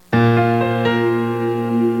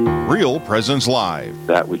Real Presence Live.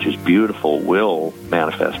 That which is beautiful will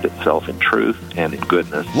manifest itself in truth and in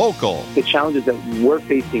goodness. Local. The challenges that we're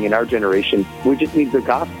facing in our generation, we just need the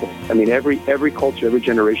gospel. I mean, every culture, every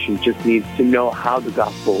generation just needs to know how the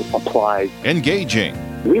gospel applies. Engaging.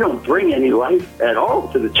 We don't bring any life at all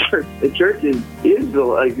to the church. The church is the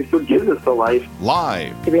life. It's what gives us the life.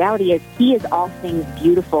 Live. The reality is He is all things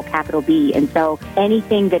beautiful, capital B. And so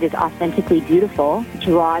anything that is authentically beautiful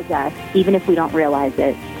draws us, even if we don't realize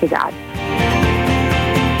it, to God.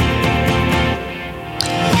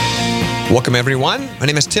 Welcome, everyone. My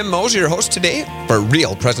name is Tim Moser, your host today for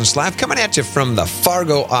Real Presence Live, coming at you from the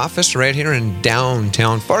Fargo office right here in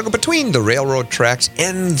downtown Fargo, between the railroad tracks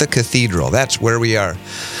and the cathedral. That's where we are.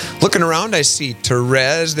 Looking around, I see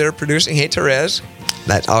Therese there producing. Hey, Therese.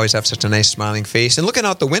 That always have such a nice smiling face. And looking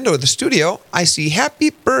out the window of the studio, I see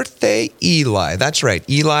Happy Birthday, Eli. That's right,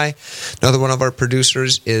 Eli, another one of our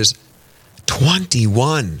producers, is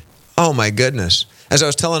 21. Oh, my goodness. As I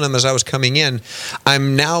was telling them as I was coming in,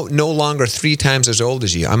 I'm now no longer 3 times as old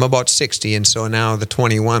as you. I'm about 60, and so now the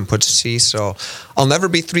 21 puts C. So I'll never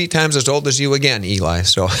be 3 times as old as you again, Eli.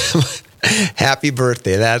 So happy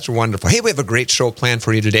birthday. That's wonderful. Hey, we have a great show planned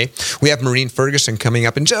for you today. We have Maureen Ferguson coming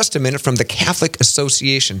up in just a minute from the Catholic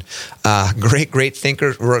Association. Great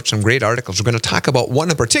thinker, wrote some great articles. We're going to talk about one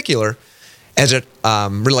in particular as it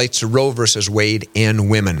relates to Roe versus Wade and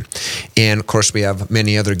women. And, of course, we have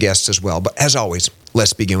many other guests as well. But as always,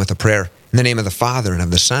 let's begin with a prayer. In the name of the Father, and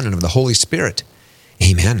of the Son, and of the Holy Spirit.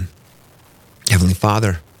 Amen. Heavenly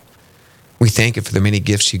Father, we thank you for the many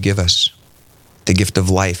gifts you give us. The gift of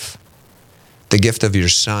life, the gift of your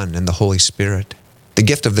Son and the Holy Spirit, the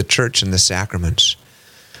gift of the church and the sacraments.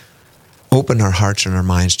 Open our hearts and our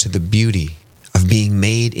minds to the beauty of being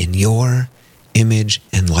made in your image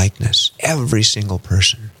and likeness, every single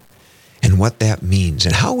person, and what that means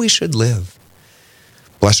and how we should live.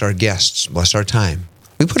 Bless our guests, bless our time.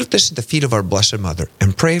 We put this at the feet of our Blessed Mother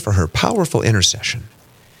and pray for her powerful intercession.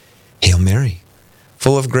 Hail Mary,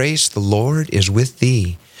 full of grace, the Lord is with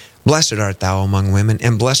thee. Blessed art thou among women,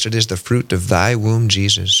 and blessed is the fruit of thy womb,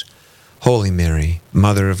 Jesus. Holy Mary,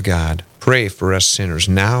 Mother of God, pray for us sinners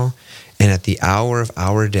now and at the hour of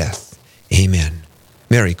our death. Amen.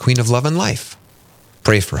 Mary, Queen of love and life,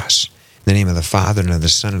 pray for us. In the name of the Father, and of the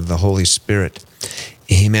Son, and of the Holy Spirit.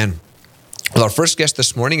 Amen. Well, our first guest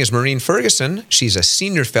this morning is Maureen Ferguson. She's a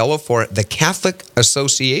senior fellow for the Catholic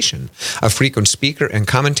Association, a frequent speaker and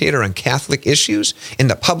commentator on Catholic issues in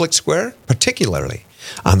the public square, particularly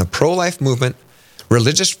on the pro-life movement,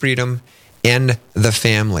 religious freedom, and the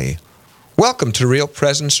family. Welcome to Real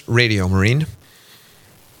Presence Radio, Maureen.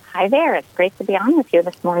 Hi there. It's great to be on with you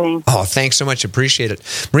this morning. Oh, thanks so much. Appreciate it.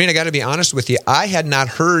 Maureen, I got to be honest with you. I had not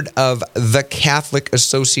heard of the Catholic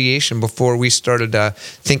Association before we started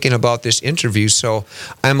thinking about this interview, so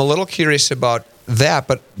I'm a little curious about that.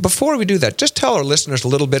 But before we do that, just tell our listeners a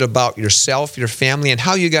little bit about yourself, your family, and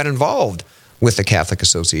how you got involved with the Catholic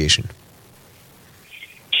Association.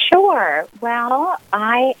 Sure. Well,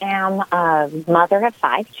 I am a mother of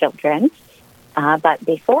 5 children. But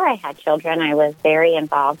before I had children, I was very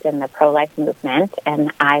involved in the pro-life movement,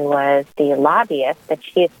 and I was the lobbyist, the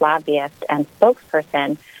chief lobbyist and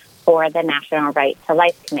spokesperson for the National Right to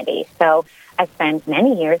Life Committee. So I spent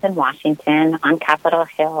many years in Washington on Capitol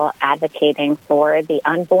Hill advocating for the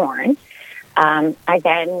unborn. I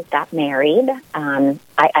then got married.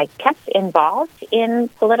 I kept involved in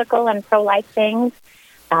political and pro-life things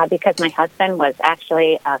because my husband was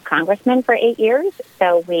actually a congressman for 8 years.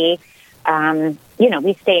 So we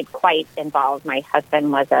stayed quite involved. My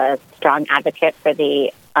husband was a strong advocate for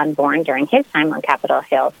the unborn during his time on Capitol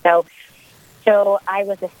Hill. So I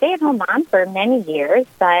was a stay-at-home mom for many years,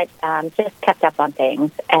 but just kept up on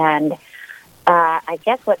things. And I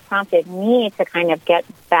guess what prompted me to kind of get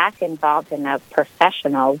back involved in a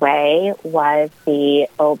professional way was the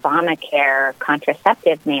Obamacare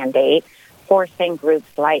contraceptive mandate, forcing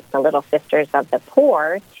groups like the Little Sisters of the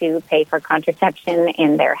Poor to pay for contraception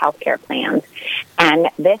in their health care plans. And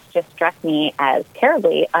this just struck me as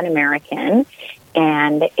terribly un-American,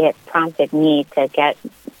 and it prompted me to get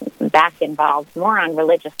back involved more on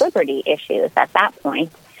religious liberty issues at that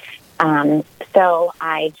point. So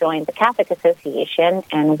I joined the Catholic Association,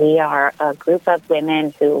 and we are a group of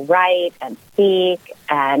women who write and speak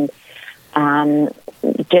and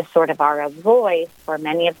just sort of are a voice for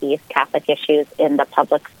many of these Catholic issues in the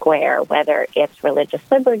public square, whether it's religious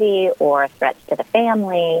liberty or threats to the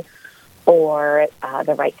family or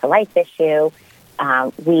the right to life issue.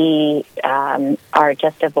 We are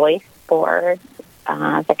just a voice for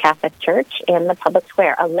the Catholic Church in the public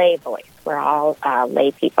square, a lay voice. We're all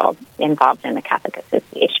lay people involved in the Catholic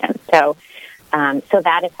Association. So So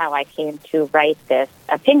that is how I came to write this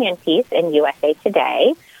opinion piece in USA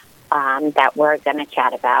Today that we're going to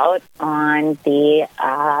chat about on the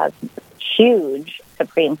huge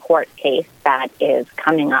Supreme Court case that is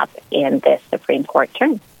coming up in this Supreme Court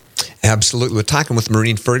term. Absolutely. We're talking with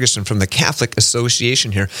Maureen Ferguson from the Catholic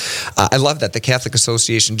Association here. I love that, the Catholic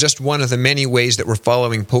Association, just one of the many ways that we're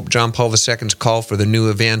following Pope John Paul II's call for the new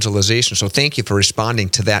evangelization. So thank you for responding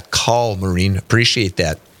to that call, Maureen. Appreciate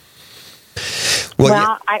that.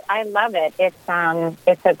 Well, I love it.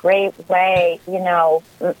 It's a great way,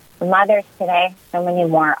 mothers today, so many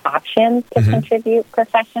more options to contribute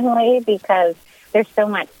professionally because there's so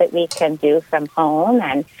much that we can do from home.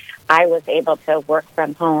 And I was able to work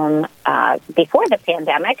from home before the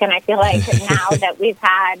pandemic, and I feel like now that we've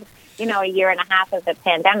had, a year and a half of the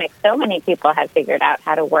pandemic, so many people have figured out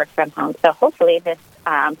how to work from home. So hopefully this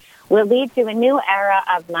will lead to a new era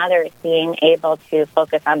of mothers being able to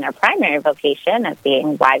focus on their primary vocation of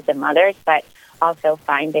being wives and mothers, but also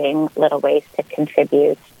finding little ways to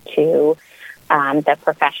contribute to the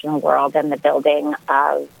professional world and the building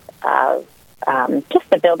of just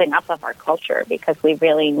the building up of our culture, because we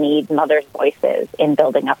really need mothers' voices in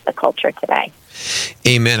building up the culture today.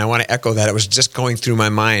 Amen. I want to echo that. It was just going through my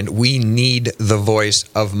mind. We need the voice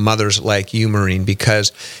of mothers like you, Maureen,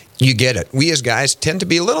 because you get it. We as guys tend to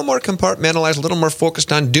be a little more compartmentalized, a little more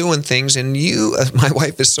focused on doing things. And you, my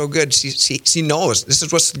wife, is so good. She knows this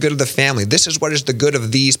is what's the good of the family. This is what is the good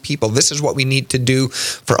of these people. This is what we need to do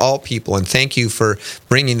for all people. And thank you for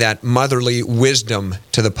bringing that motherly wisdom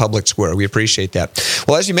to the public square. We appreciate that.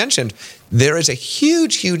 Well, as you mentioned, there is a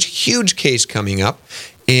huge, huge, huge case coming up.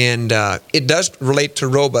 And it does relate to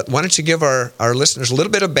Roe, but why don't you give our listeners a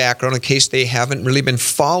little bit of background in case they haven't really been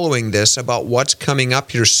following this about what's coming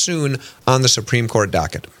up here soon on the Supreme Court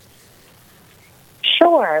docket?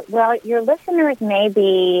 Sure. Well, your listeners may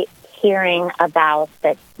be hearing about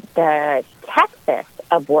the Texas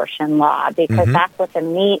abortion law because that's what the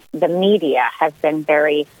media has been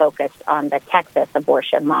very focused on, the Texas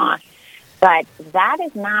abortion law. But that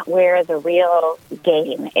is not where the real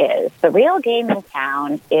game is. The real game in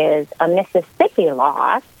town is a Mississippi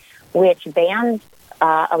law which bans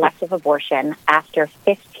elective abortion after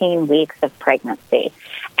 15 weeks of pregnancy.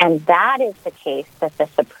 And that is the case that the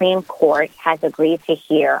Supreme Court has agreed to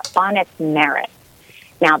hear on its merits.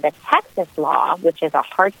 Now, the Texas law, which is a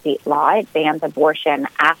heartbeat law, it bans abortion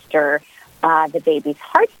after the baby's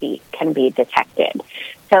heartbeat can be detected.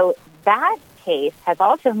 So that case has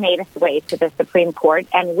also made its way to the Supreme Court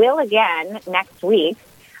and will again next week.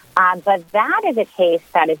 But that is a case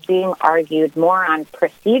that is being argued more on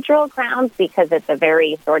procedural grounds because it's a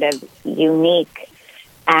very sort of unique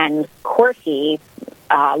and quirky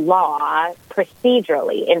law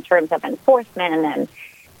procedurally in terms of enforcement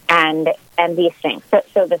and these things.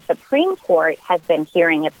 So the Supreme Court has been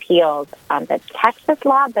hearing appeals on the Texas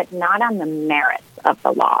law, but not on the merits of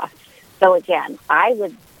the law. So again, I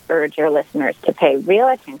would urge your listeners to pay real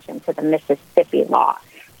attention to the Mississippi law.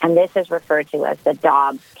 And this is referred to as the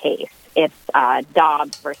Dobbs case. It's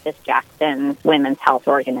Dobbs versus Jackson Women's Health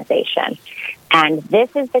Organization. And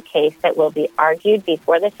this is the case that will be argued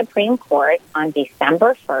before the Supreme Court on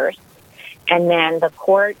December 1st. And then the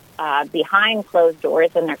court, behind closed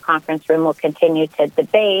doors in their conference room, will continue to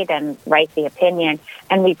debate and write the opinion.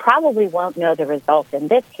 And we probably won't know the result in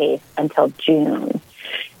this case until June.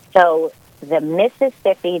 So the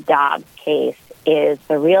Mississippi Dobbs case is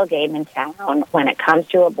the real game in town when it comes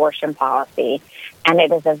to abortion policy. And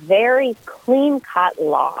it is a very clean-cut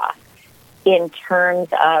law in terms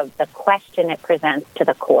of the question it presents to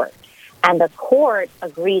the court. And the court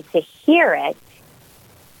agreed to hear it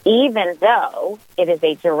even though it is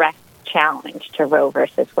a direct challenge to Roe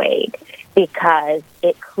versus Wade, because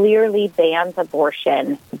it clearly bans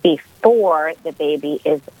abortion before the baby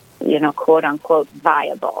is, quote-unquote,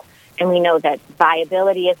 viable. And we know that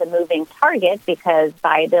viability is a moving target because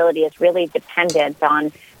viability is really dependent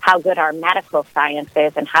on how good our medical science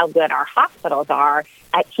is and how good our hospitals are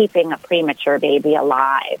at keeping a premature baby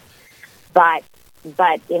alive. But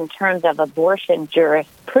in terms of abortion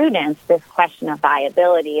jurisprudence, this question of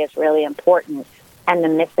viability is really important. And the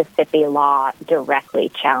Mississippi law directly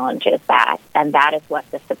challenges that. And that is what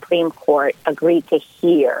the Supreme Court agreed to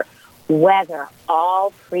hear, whether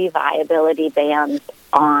all pre-viability bans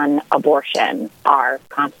on abortion are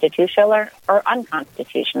constitutional or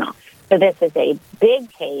unconstitutional. So this is a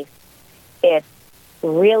big case. It's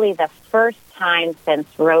really the first time since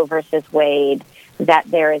Roe versus Wade that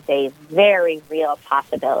there is a very real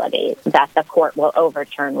possibility that the court will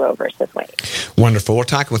overturn Roe versus Wade. Wonderful. We're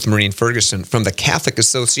talking with Maureen Ferguson from the Catholic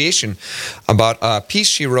Association about a piece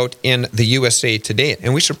she wrote in the USA Today.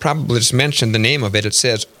 And we should probably just mention the name of it. It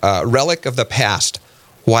says, Relic of the Past,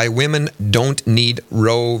 Why Women Don't Need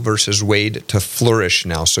Roe versus Wade to Flourish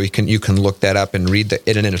Now. So you can look that up and read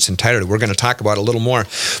it in its entirety. We're going to talk about it a little more.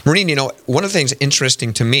 Maureen, one of the things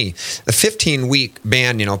interesting to me, the 15-week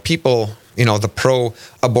ban, people... the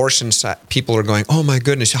pro-abortion people are going, oh my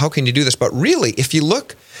goodness, how can you do this? But really, if you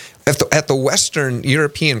look at the Western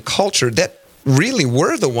European culture, that really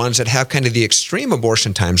were the ones that have kind of the extreme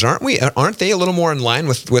abortion times, aren't we? Aren't they a little more in line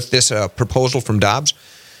with this proposal from Dobbs?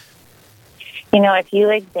 If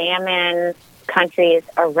you examine countries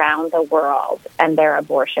around the world and their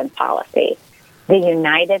abortion policy, the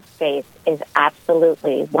United States is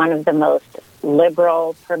absolutely one of the most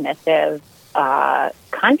liberal, permissive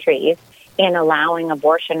countries in allowing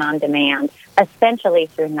abortion on demand, essentially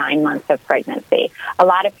through 9 months of pregnancy. A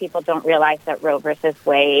lot of people don't realize that Roe versus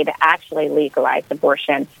Wade actually legalized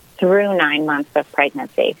abortion through 9 months of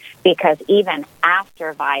pregnancy, because even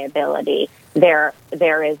after viability, there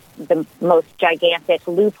is the most gigantic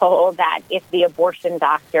loophole that if the abortion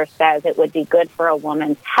doctor says it would be good for a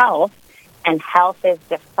woman's health, and health is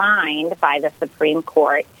defined by the Supreme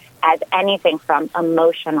Court as anything from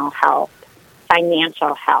emotional health,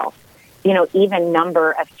 financial health, even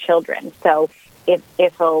number of children. So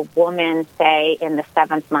if a woman, say, in the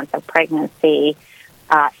 7th month of pregnancy,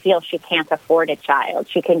 feels she can't afford a child,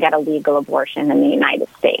 she can get a legal abortion in the United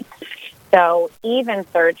States. So even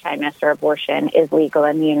third trimester abortion is legal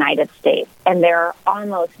in the United States. And there are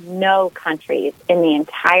almost no countries in the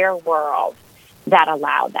entire world that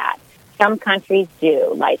allow that. Some countries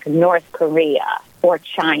do, like North Korea or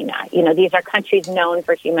China. These are countries known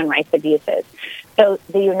for human rights abuses. So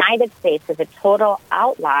the United States is a total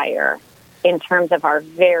outlier in terms of our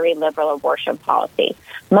very liberal abortion policy.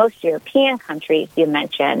 Most European countries you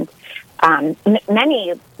mentioned,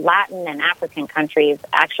 many Latin and African countries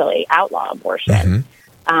actually outlaw abortion.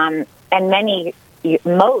 Mm-hmm. And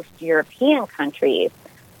most European countries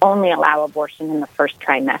only allow abortion in the first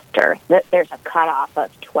trimester. There's a cutoff of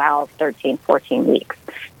 12, 13, 14 weeks.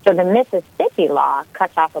 So the Mississippi law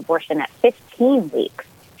cuts off abortion at 15 weeks.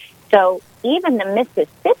 So even the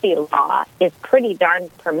Mississippi law is pretty darn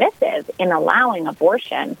permissive in allowing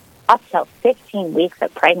abortion up till 15 weeks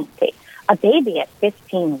of pregnancy. A baby at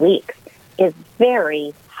 15 weeks is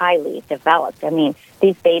very highly developed. I mean,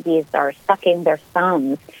 these babies are sucking their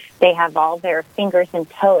thumbs. They have all their fingers and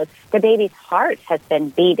toes. The baby's heart has been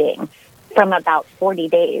beating from about 40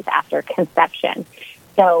 days after conception.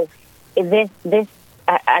 So even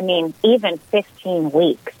 15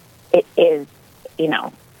 weeks, it is,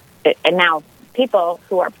 and now people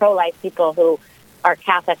who are pro-life, people who are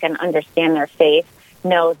Catholic and understand their faith,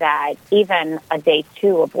 know that even a day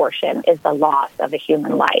 2 abortion is the loss of a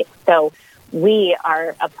human life. So we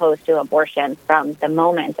are opposed to abortion from the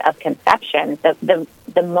moment of conception, the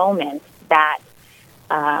moment that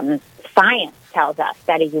science tells us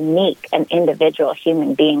that a unique and individual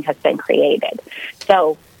human being has been created.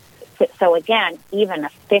 So again, even a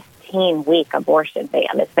 15-week abortion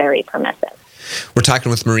ban is very permissive. We're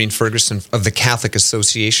talking with Maureen Ferguson of the Catholic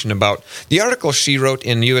Association about the article she wrote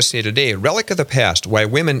in USA Today, Relic of the Past, Why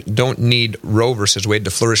Women Don't Need Roe versus Wade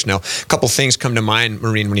to Flourish Now. A couple things come to mind,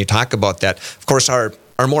 Maureen, when you talk about that. Of course, our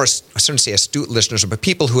more, I shouldn't say astute listeners, but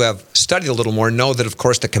people who have studied a little more know that, of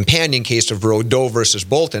course, the companion case of Roe, Doe versus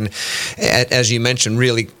Bolton, as you mentioned,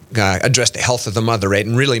 really addressed the health of the mother, right,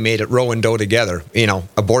 and really made it Roe and Doe together.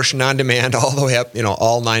 Abortion on demand all the way up,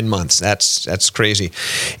 all 9 months. That's crazy.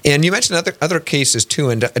 And you mentioned other cases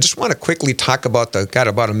too, and I just want to quickly talk about got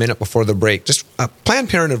about a minute before the break. Just Planned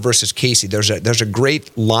Parenthood versus Casey. There's a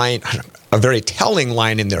great line, a very telling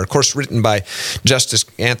line in there, of course, written by Justice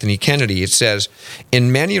Anthony Kennedy. It says,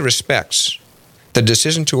 in many respects, the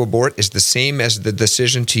decision to abort is the same as the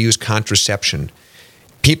decision to use contraception.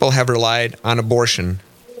 People have relied on abortion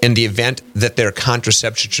in the event that their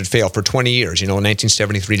contraception should fail for 20 years,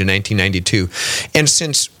 1973 to 1992. And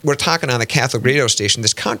since we're talking on the Catholic radio station,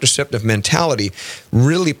 this contraceptive mentality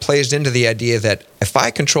really plays into the idea that if I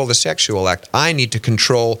control the sexual act, I need to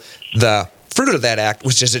control the fruit of that act,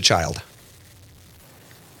 which is a child.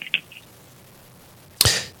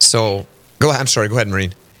 So, go ahead,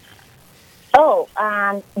 Maureen.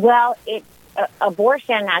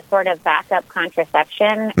 Abortion as sort of backup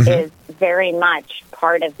contraception is very much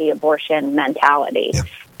part of the abortion mentality. Yeah.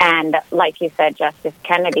 And like you said, Justice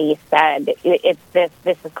Kennedy said, this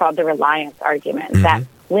is called the reliance argument, that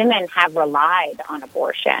women have relied on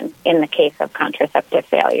abortion in the case of contraceptive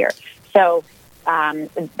failure. So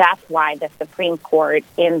that's why the Supreme Court,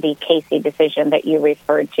 in the Casey decision that you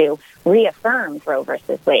referred to, reaffirmed Roe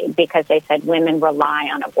versus Wade, because they said women rely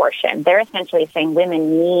on abortion. They're essentially saying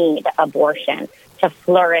women need abortion to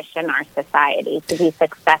flourish in our society, to be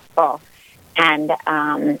successful. And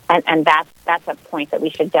that's a point that we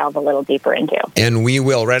should delve a little deeper into. And we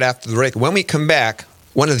will right after the break. When we come back,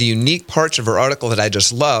 one of the unique parts of our article that I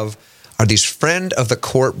just love are these friend of the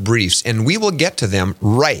court briefs, and we will get to them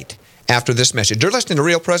right after this message. You're listening to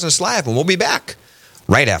Real Presence Live, and we'll be back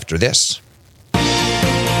right after this.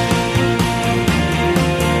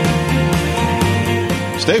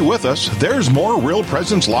 Stay with us. There's more Real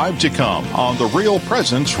Presence Live to come on the Real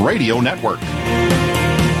Presence Radio Network.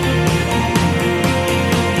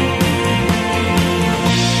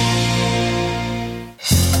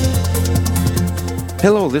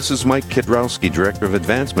 Hello, this is Mike Kidrowski, Director of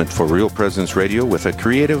Advancement for Real Presence Radio, with a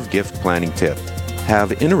creative gift planning tip.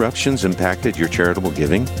 Have interruptions impacted your charitable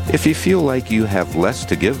giving? If you feel like you have less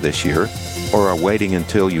to give this year, or are waiting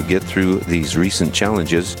until you get through these recent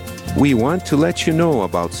challenges, we want to let you know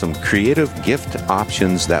about some creative gift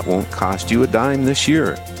options that won't cost you a dime this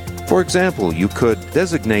year. For example, you could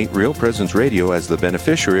designate Real Presence Radio as the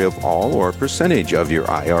beneficiary of all or percentage of your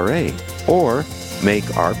IRA, or make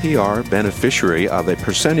RPR beneficiary of a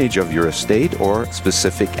percentage of your estate or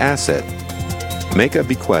specific asset. Make a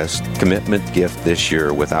bequest commitment gift this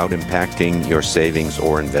year without impacting your savings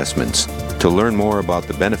or investments. To learn more about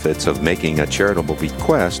the benefits of making a charitable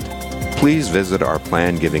bequest, please visit our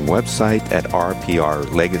plan giving website at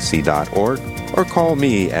rprlegacy.org or call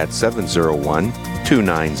me at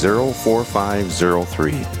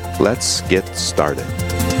 701-290-4503. Let's get started.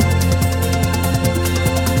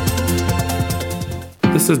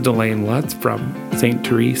 This is Delane Lutz from St.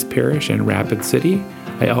 Therese Parish in Rapid City.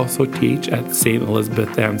 I also teach at St.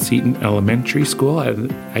 Elizabeth Ann Seton Elementary School.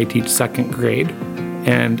 I teach second grade.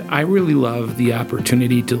 And I really love the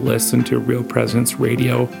opportunity to listen to Real Presence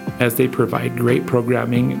Radio, as they provide great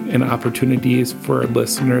programming and opportunities for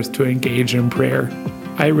listeners to engage in prayer.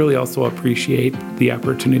 I really also appreciate the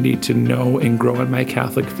opportunity to know and grow in my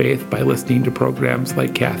Catholic faith by listening to programs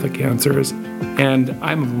like Catholic Answers. And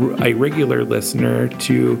I'm a regular listener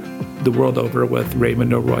to The World Over with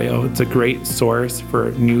Raymond Arroyo. It's a great source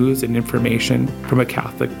for news and information from a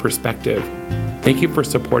Catholic perspective. Thank you for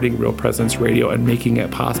supporting Real Presence Radio and making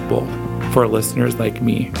it possible for listeners like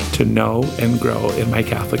me to know and grow in my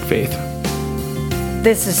Catholic faith.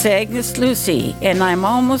 This is Agnes Lucy, and I'm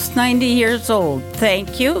almost 90 years old.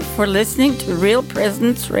 Thank you for listening to Real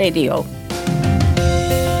Presence Radio.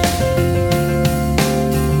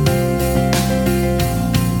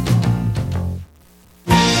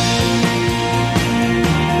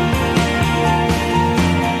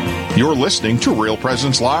 You're listening to Real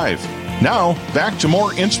Presence Live. Now, back to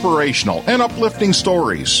more inspirational and uplifting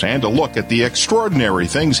stories and a look at the extraordinary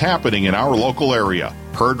things happening in our local area.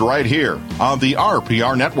 Heard right here on the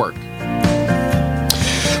RPR Network.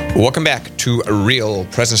 Welcome back to Real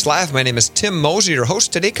Presence Live. My name is Tim Moser, your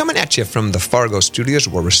host today, coming at you from the Fargo studios,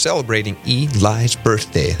 where we're celebrating Eli's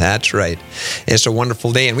birthday. That's right. It's a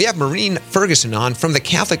wonderful day. And we have Maureen Ferguson on from the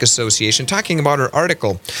Catholic Association talking about her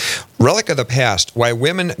article, Relic of the Past, Why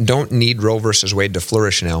Women Don't Need Roe versus Wade to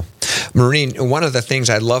Flourish Now. Maureen, one of the things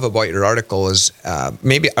I love about your article is,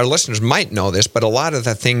 maybe our listeners might know this, but a lot of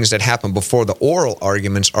the things that happen before the oral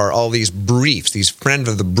arguments are all these briefs, these friend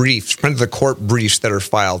of the court briefs that are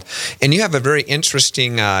filed. And you have a very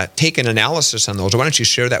interesting take and analysis on those. Why don't you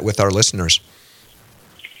share that with our listeners?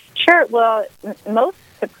 Sure. Well, most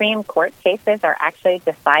Supreme Court cases are actually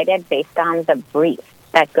decided based on the briefs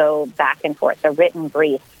that go back and forth, the written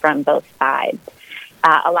briefs from both sides.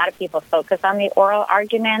 A lot of people focus on the oral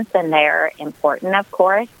arguments, and they're important, of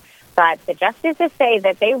course, but the justices say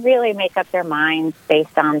that they really make up their minds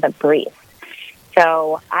based on the briefs.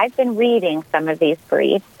 So I've been reading some of these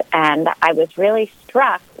briefs, and I was really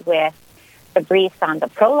struck with the briefs on the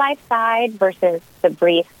pro-life side versus the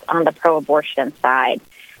briefs on the pro-abortion side.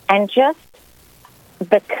 And just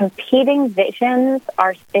the competing visions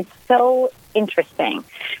it's so interesting,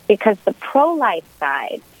 because the pro-life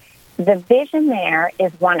side, the vision there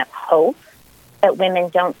is one of hope, that women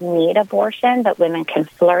don't need abortion, that women can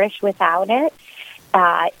flourish without it.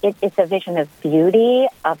 It's a vision of beauty,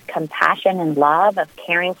 of compassion and love, of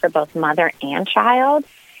caring for both mother and child.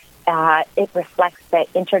 It reflects the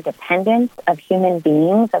interdependence of human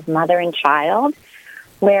beings, of mother and child,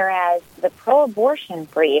 whereas the pro-abortion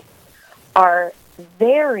briefs are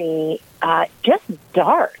very just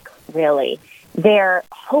dark, really. They're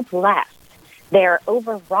hopeless. They're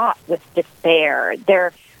overwrought with despair.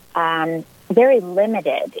 They're very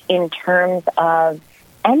limited in terms of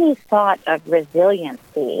any thought of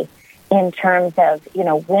resiliency in terms of,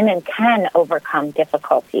 women can overcome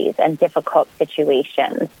difficulties and difficult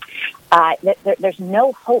situations. There's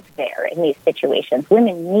no hope there in these situations.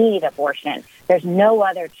 Women need abortion. There's no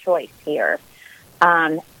other choice here.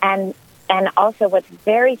 And also what's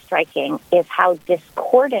very striking is how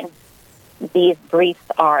discordant these briefs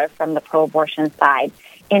are from the pro-abortion side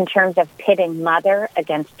in terms of pitting mother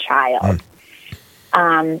against child.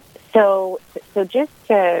 So just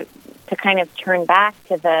to kind of turn back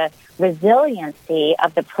to the resiliency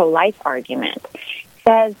of the pro-life argument,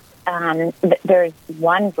 says there's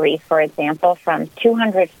one brief, for example, from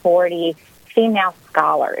 240 female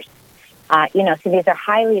scholars. So these are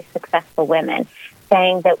highly successful women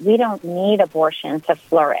saying that we don't need abortion to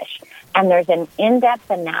flourish. And there's an in-depth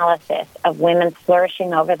analysis of women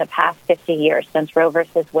flourishing over the past 50 years since Roe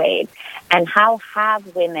versus Wade, and how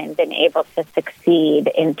have women been able to succeed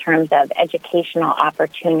in terms of educational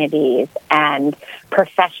opportunities and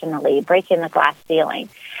professionally breaking the glass ceiling.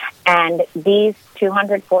 And these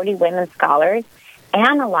 240 women scholars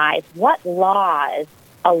analyzed what laws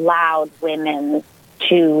allowed women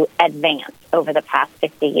to advance over the past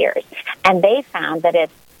 50 years. And they found that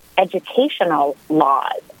it's educational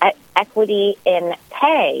laws, equity in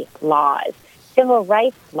pay laws, civil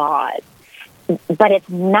rights laws, but it's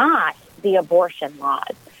not the abortion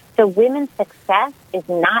laws. So women's success is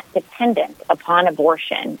not dependent upon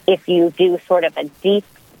abortion if you do sort of a deep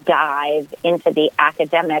dive into the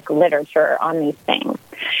academic literature on these things.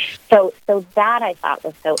 So that I thought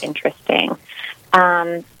was so interesting.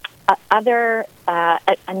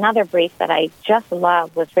 Another brief that I just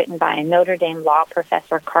love was written by a Notre Dame law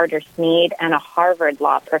professor, Carter Sneed, and a Harvard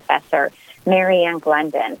law professor, Mary Ann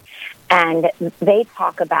Glendon. And they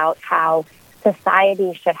talk about how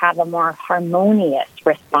society should have a more harmonious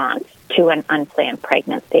response to an unplanned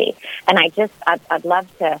pregnancy. And I'd love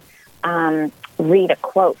to read a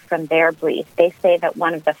quote from their brief. They say that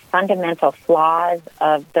one of the fundamental flaws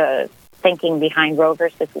of the thinking behind Roe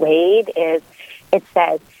versus Wade is, it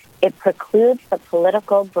says, it precludes the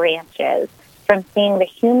political branches from seeing the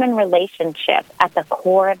human relationship at the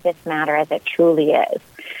core of this matter as it truly is.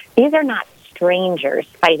 These are not strangers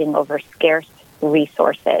fighting over scarce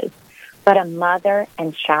resources, but a mother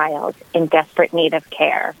and child in desperate need of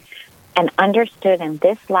care. And understood in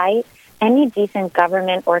this light, any decent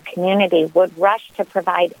government or community would rush to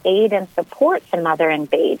provide aid and support to mother and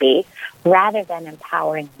baby rather than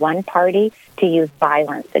empowering one party to use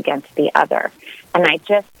violence against the other. And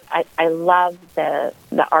I love the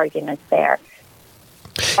arguments there.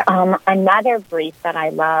 Another brief that I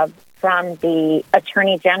love from the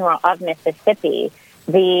Attorney General of Mississippi.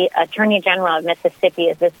 The Attorney General of Mississippi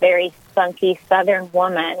is this very spunky Southern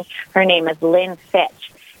woman. Her name is Lynn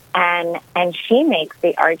Fitch. And she makes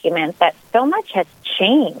the argument that so much has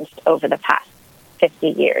changed over the past 50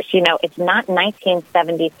 years. It's not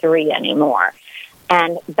 1973 anymore.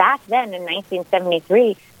 And back then in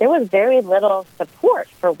 1973, there was very little support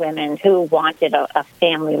for women who wanted a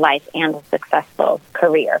family life and a successful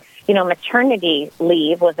career. Maternity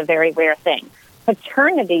leave was a very rare thing.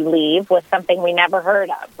 Paternity leave was something we never heard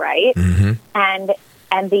of, right? Mm-hmm.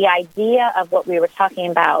 And the idea of what we were talking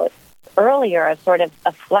about earlier, of sort of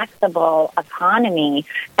a flexible economy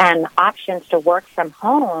and options to work from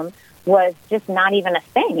home, was just not even a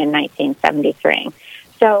thing in 1973.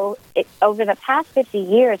 So over the past 50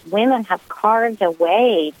 years, women have carved a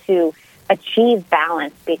way to achieve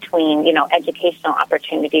balance between, educational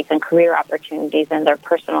opportunities and career opportunities in their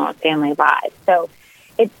personal and family lives. So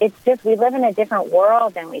it's just, we live in a different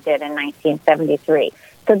world than we did in 1973.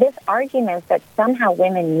 So this argument that somehow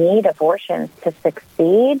women need abortions to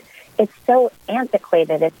succeed, it's so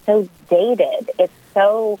antiquated, it's so dated, it's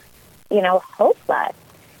so, hopeless.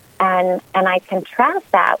 And I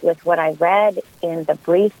contrast that with what I read in the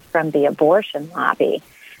briefs from the abortion lobby.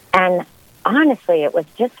 And honestly, it was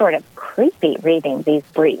just sort of creepy reading these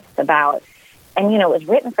briefs about, and, it was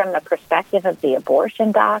written from the perspective of the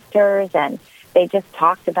abortion doctors, and they just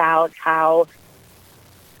talked about how,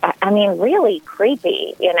 really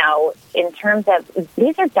creepy, in terms of,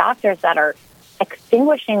 these are doctors that are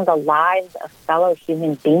extinguishing the lives of fellow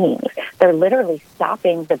human beings. They're literally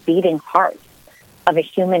stopping the beating hearts of a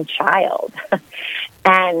human child.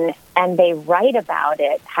 and they write about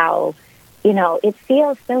it, how, it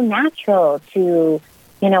feels so natural to,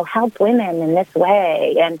 help women in this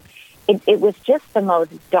way. And it was just the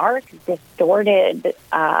most dark, distorted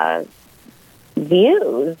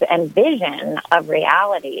views and vision of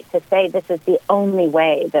reality to say this is the only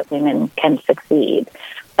way that women can succeed,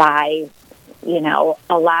 by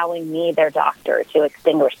allowing me, their doctor, to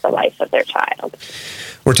extinguish the life of their child.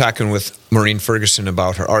 We're talking with Maureen Ferguson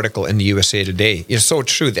about her article in the USA Today. It's so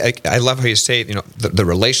true. I love how you say, the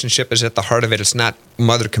relationship is at the heart of it. It's not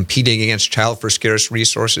mother competing against child for scarce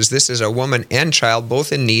resources. This is a woman and child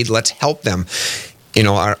both in need. Let's help them.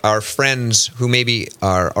 Our friends who maybe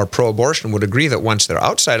are pro-abortion would agree that once they're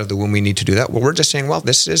outside of the womb, we need to do that. Well, we're just saying,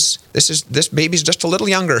 this baby's just a little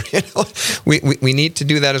younger. We need to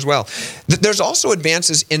do that as well. There's also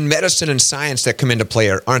advances in medicine and science that come into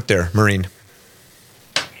play, aren't there, Maureen?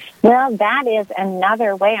 Well, that is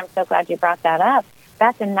another way. I'm so glad you brought that up.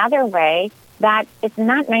 That's another way that it's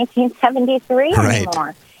not 1973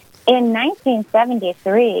 anymore. In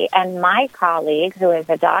 1973, and my colleague, who is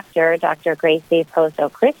a doctor, Dr. Gracie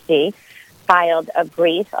Pozo Christie, filed a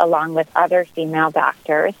brief along with other female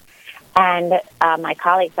doctors. And my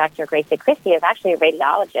colleague, Dr. Gracie Christie, is actually a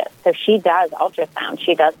radiologist. So she does ultrasound.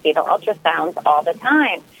 She does fetal ultrasounds all the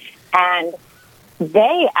time. And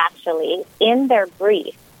they actually, in their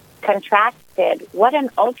brief, contrasted what an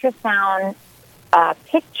ultrasound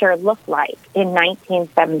picture looked like in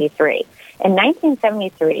 1973. In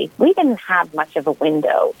 1973, we didn't have much of a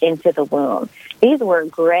window into the womb. These were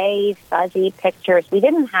gray, fuzzy pictures. We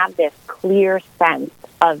didn't have this clear sense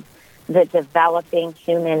of the developing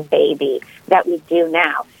human baby that we do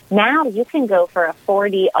now. Now you can go for a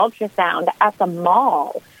 4D ultrasound at the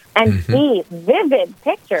mall and see vivid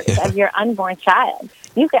pictures of your unborn child.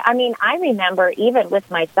 I remember even with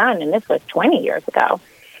my son, and this was 20 years ago,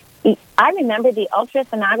 I remember the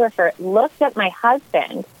ultrasonographer looked at my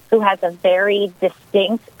husband, who has a very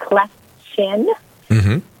distinct cleft chin,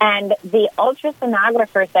 and the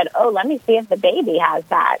ultrasonographer said, let me see if the baby has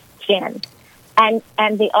that chin. And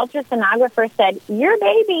the ultrasonographer said, your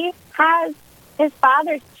baby has his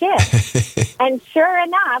father's chin. And sure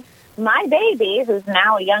enough, my baby, who's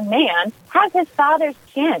now a young man, has his father's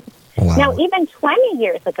chin. Wow. Now, even 20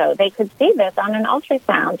 years ago, they could see this on an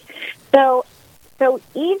ultrasound. So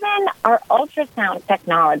even our ultrasound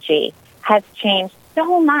technology has changed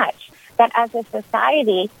so much that as a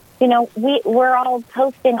society, we're all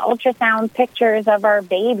posting ultrasound pictures of our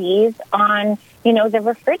babies on, the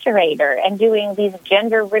refrigerator and doing these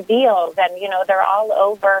gender reveals. And, they're all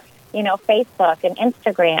over, Facebook and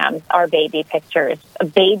Instagram, our baby pictures,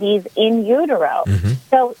 babies in utero.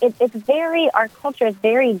 So our culture is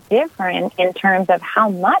very different in terms of how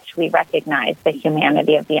much we recognize the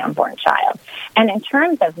humanity of the unborn child. And in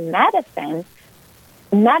terms of medicine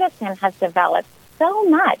has developed so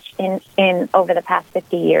much in over the past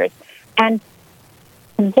 50 years, and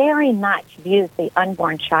very much views the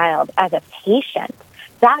unborn child as a patient.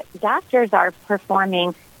 Doctors are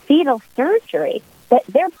performing fetal surgery.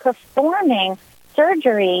 They're performing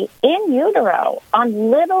surgery in utero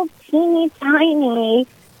on little teeny tiny,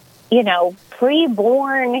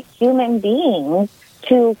 preborn human beings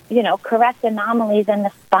to, correct anomalies in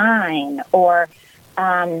the spine or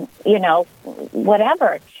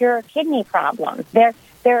whatever, cure kidney problems.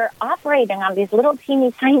 They're operating on these little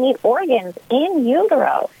teeny tiny organs in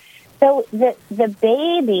utero. So the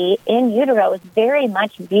baby in utero is very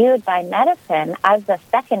much viewed by medicine as the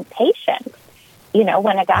second patient.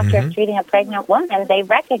 When a doctor is treating a pregnant woman, they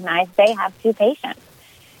recognize they have two patients.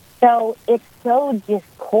 So it's so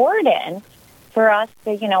discordant for us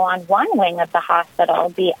to, on one wing of the hospital,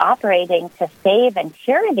 be operating to save and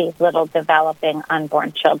cure these little developing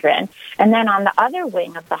unborn children. And then on the other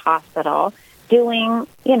wing of the hospital, doing,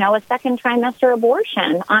 a second trimester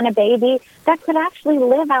abortion on a baby that could actually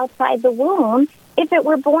live outside the womb if it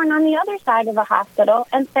were born on the other side of the hospital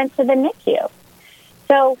and sent to the NICU.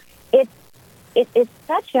 So it's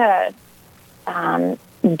such a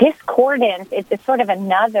discordant, it's sort of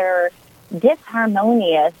another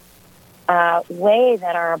disharmonious way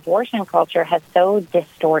that our abortion culture has so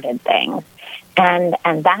distorted things. And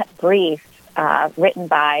that brief, written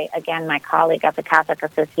by, again, my colleague at the Catholic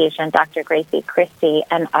Association, Dr. Gracie Christie,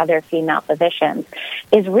 and other female physicians,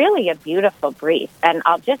 is really a beautiful brief. And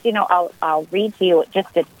I'll just, I'll read to you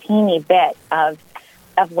just a teeny bit of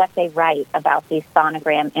what they write about these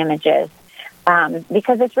sonogram images,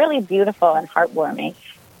 because it's really beautiful and heartwarming.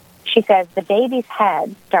 She says, the baby's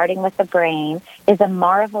head, starting with the brain, is a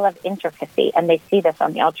marvel of intricacy, and they see this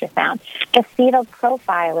on the ultrasound. The fetal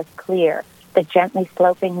profile is clear, the gently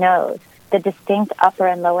sloping nose, the distinct upper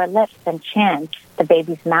and lower lips and chin. The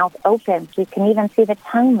baby's mouth opens. We can even see the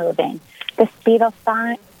tongue moving. The fetal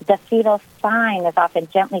spine is often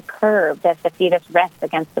gently curved as the fetus rests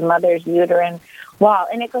against the mother's uterine Wow,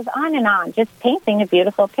 and it goes on and on, just painting a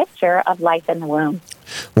beautiful picture of life in the womb.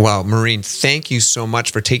 Wow, Maureen, thank you so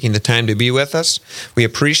much for taking the time to be with us. We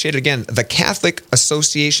appreciate it. Again,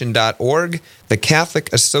 thecatholicassociation.org,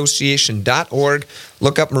 thecatholicassociation.org.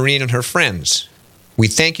 Look up Maureen and her friends. We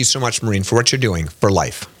thank you so much, Maureen, for what you're doing for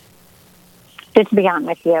life. Good to be on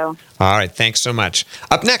with you. All right, thanks so much.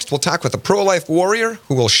 Up next, we'll talk with a pro-life warrior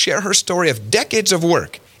who will share her story of decades of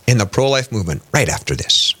work in the pro-life movement right after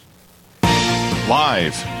this.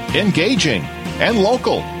 Live, engaging, and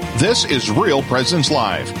local. This is Real Presence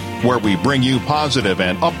Live, where we bring you positive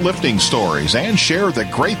and uplifting stories and share the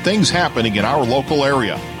great things happening in our local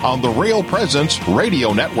area on the Real Presence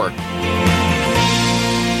Radio Network.